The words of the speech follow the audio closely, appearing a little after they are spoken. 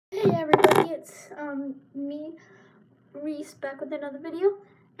Me, Reese, back with another video,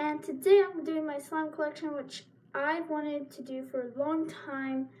 and today I'm doing my slime collection, which I've wanted to do for a long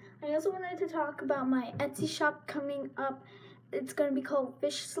time. I also wanted to talk about my Etsy shop coming up. It's going to be called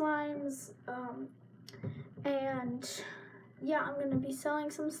Fish Slimes, and yeah, I'm going to be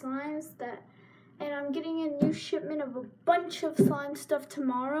selling some slimes and I'm getting a new shipment of a bunch of slime stuff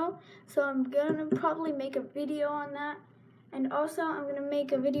tomorrow, so I'm going to probably make a video on that. And also, I'm going to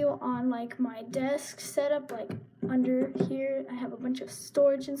make a video on, like, my desk setup, like, under here. I have a bunch of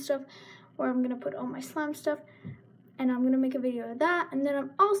storage and stuff where I'm going to put all my slime stuff. And I'm going to make a video of that. And then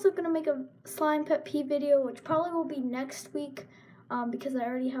I'm also going to make a slime pet peeve video, which probably will be next week, because I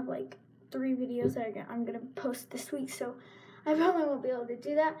already have, like, 3 videos that I'm going to post this week. So I probably won't be able to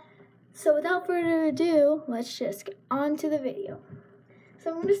do that. So without further ado, let's just get on to the video.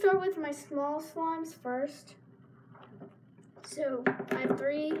 So I'm going to start with my small slimes first. So I have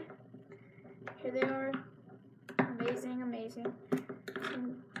 3. Here they are. Amazing, amazing.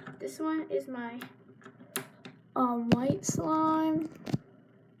 And this one is my white slime.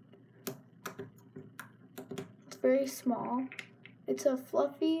 It's very small. It's a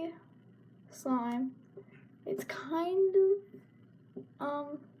fluffy slime. It's kind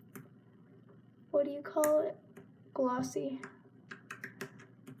of what do you call it? Glossy.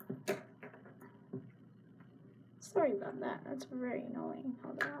 Sorry about that. That's very annoying.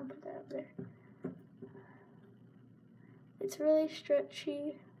 Hold on, I'll put that up there. It's really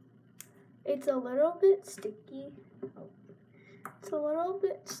stretchy. It's a little bit sticky. Oh. It's a little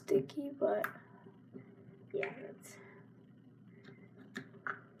bit sticky, but yeah, that's.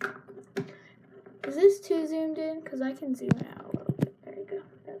 Is this too zoomed in? Because I can zoom it out a little bit. There you go.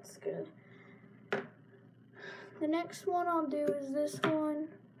 That's good. The next one I'll do is this one.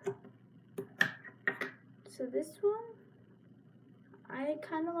 So this one, I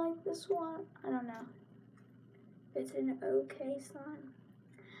kind of like this one. I don't know. It's an okay slime.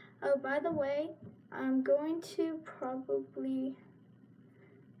 Oh, by the way, I'm going to probably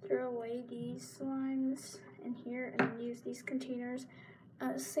throw away these slimes in here and use these containers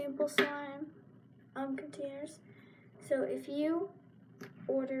as sample slime containers. So if you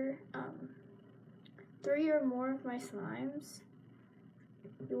order 3 or more of my slimes,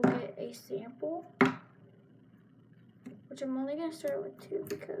 you'll get a sample. Which I'm only going to start with 2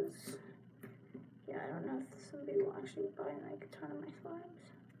 because, yeah, I don't know if somebody will actually buy like a ton of my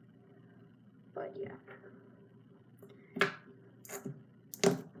slimes. But yeah.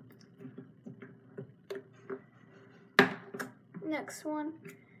 Next one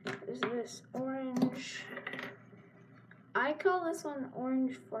is this orange. I call this one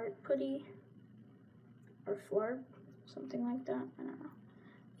orange fart putty or flarp, something like that. I don't know.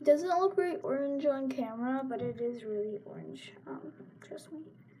 It doesn't look very orange on camera, but it is really orange. Trust me.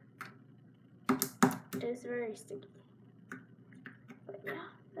 It is very sticky. But yeah,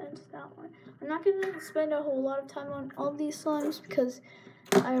 that's that one. I'm not going to spend a whole lot of time on all these slimes because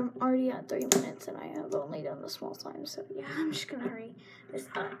I'm already at 3 minutes and I have only done the small slimes. So yeah, I'm just going to hurry this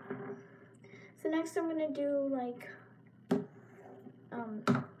up. So next I'm going to do like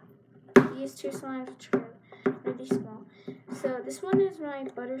these 2 slimes, which are really small. So this one is my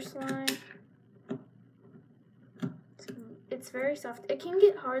butter slime. It's very soft. It can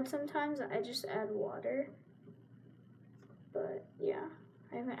get hard sometimes. I just add water. But yeah,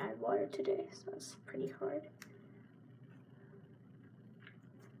 I haven't added water today, so it's pretty hard.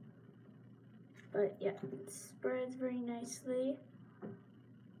 But yeah, it spreads very nicely.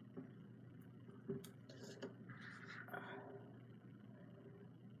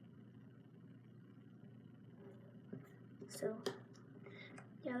 So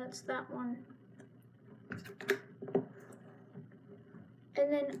yeah, that's that one.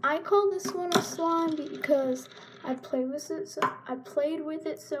 And then I call this one a slime because I played with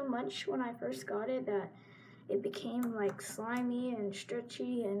it so much when I first got it that it became like slimy and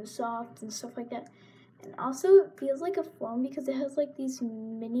stretchy and soft and stuff like that. And also it feels like a foam because it has like these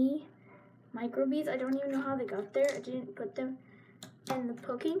mini micro beads. I don't even know how they got there. I didn't put them. And the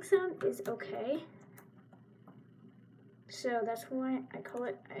poking sound is okay. So that's why I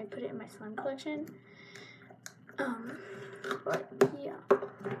put it in my slime collection. But yeah.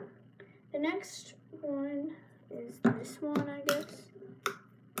 The next one is this one, I guess.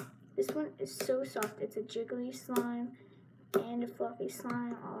 This one is so soft. It's a jiggly slime and a fluffy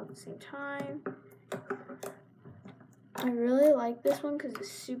slime all at the same time. I really like this one because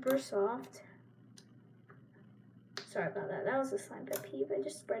it's super soft. Sorry about that. That was a slime pet peeve. I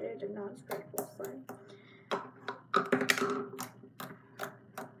just spread it a non-spreadable slime.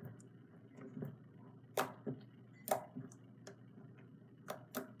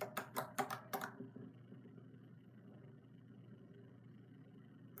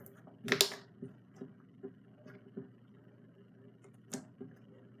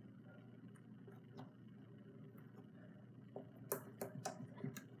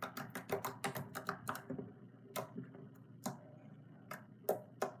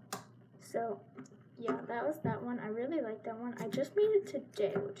 So yeah, that was that one. I really like that one. I just made it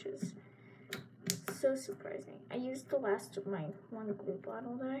today, which is so surprising. I used the last of my one glue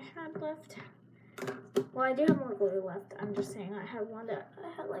bottle that I had left. Well, I do have more glue left. I'm just saying I had one that I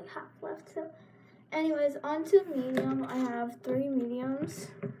had like half left. So anyways, on to medium. I have 3 mediums.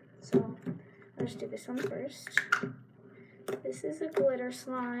 So let's do this one first. This is a glitter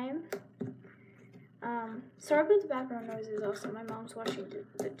slime. Sorry about the background noises also. My mom's washing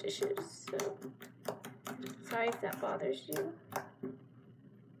the dishes, so sorry if that bothers you.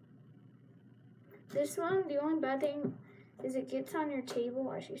 This one, the only bad thing is it gets on your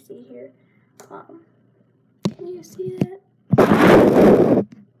table, as you see here. Can you see that?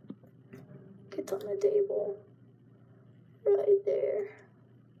 Gets on the table. Right there.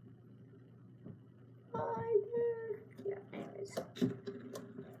 Right there. Yeah, anyways.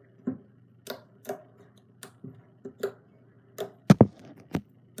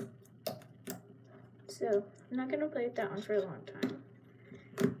 So, I'm not going to play with that one for a long time.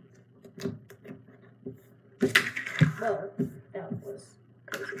 Well, that was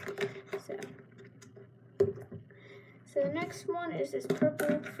crazy. So the next one is this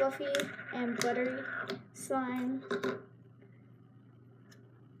purple, fluffy, and buttery slime.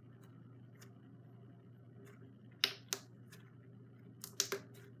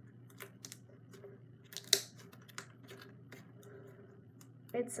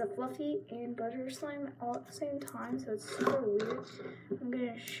 It's a fluffy and butter slime all at the same time, so it's super weird. I'm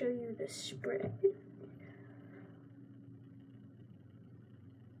going to show you the spread.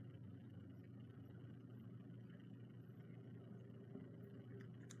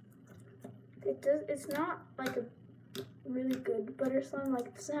 It's not like a really good butter slime, like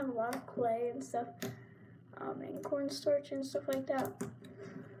it doesn't have a lot of clay and stuff, and cornstarch and stuff like that,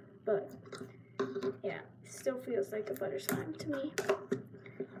 but yeah, it still feels like a butter slime to me.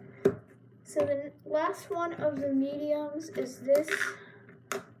 So the last one of the mediums is this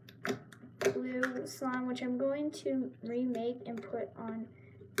blue slime, which I'm going to remake and put on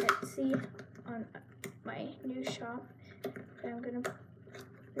Etsy on my new shop. And I'm gonna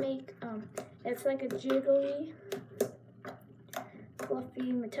make it's like a jiggly,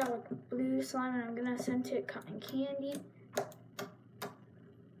 fluffy, metallic blue slime, and I'm gonna send it cotton candy.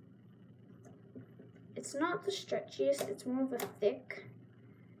 It's not the stretchiest, it's more of a thick,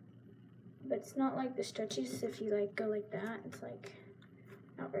 but it's not like the stretchiest. If you like go like that, it's like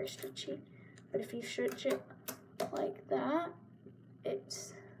not very stretchy. But if you stretch it like that,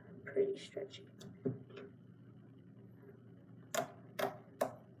 it's pretty stretchy.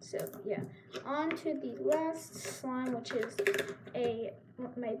 So yeah, on to the last slime, which is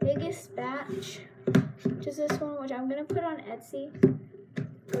my biggest batch, which is this one, which I'm gonna put on Etsy. I'm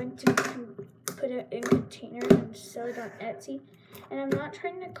going to put it in containers and sell it on Etsy. And I'm not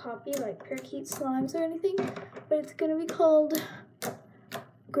trying to copy like Parakeet slimes or anything, but it's gonna be called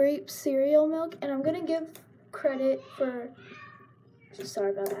Grape Cereal Milk, and I'm gonna give credit for.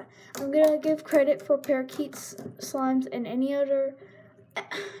 Sorry about that. I'm gonna give credit for Parakeet slimes and any other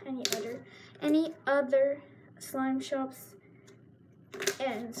slime shops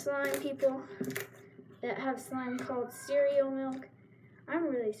and slime people that have slime called cereal milk. I'm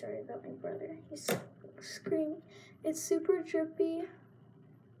really sorry about my brother. He's screaming. It's super drippy.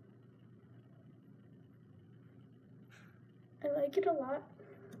 I like it a lot.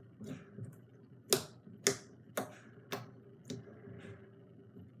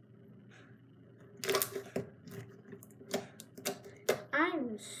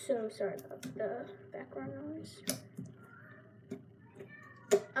 I'm so sorry about the background noise.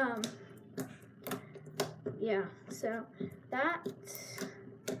 Yeah, so that,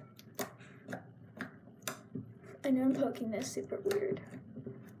 I know I'm poking this super weird.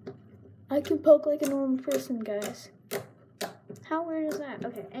 I can poke like a normal person, guys. How weird is that?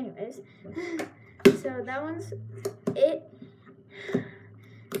 Okay, anyways. So that one's it.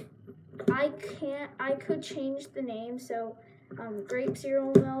 I could change the name, so Grape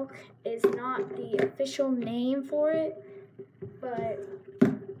Cereal Milk is not the official name for it, but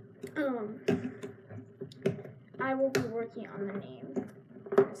I will be working on the name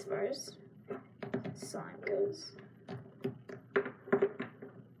as far as slime goes.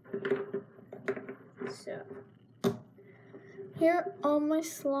 So here are my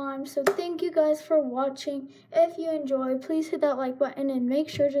slime. So thank you guys for watching. If you enjoyed, please hit that like button and make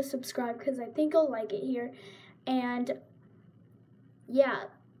sure to subscribe because I think you'll like it here. And yeah,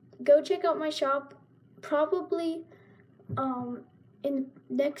 go check out my shop. Probably in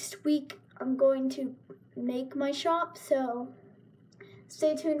next week I'm going to make my shop, so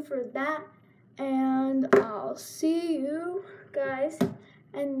stay tuned for that, and I'll see you guys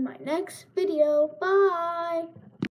in my next video. Bye!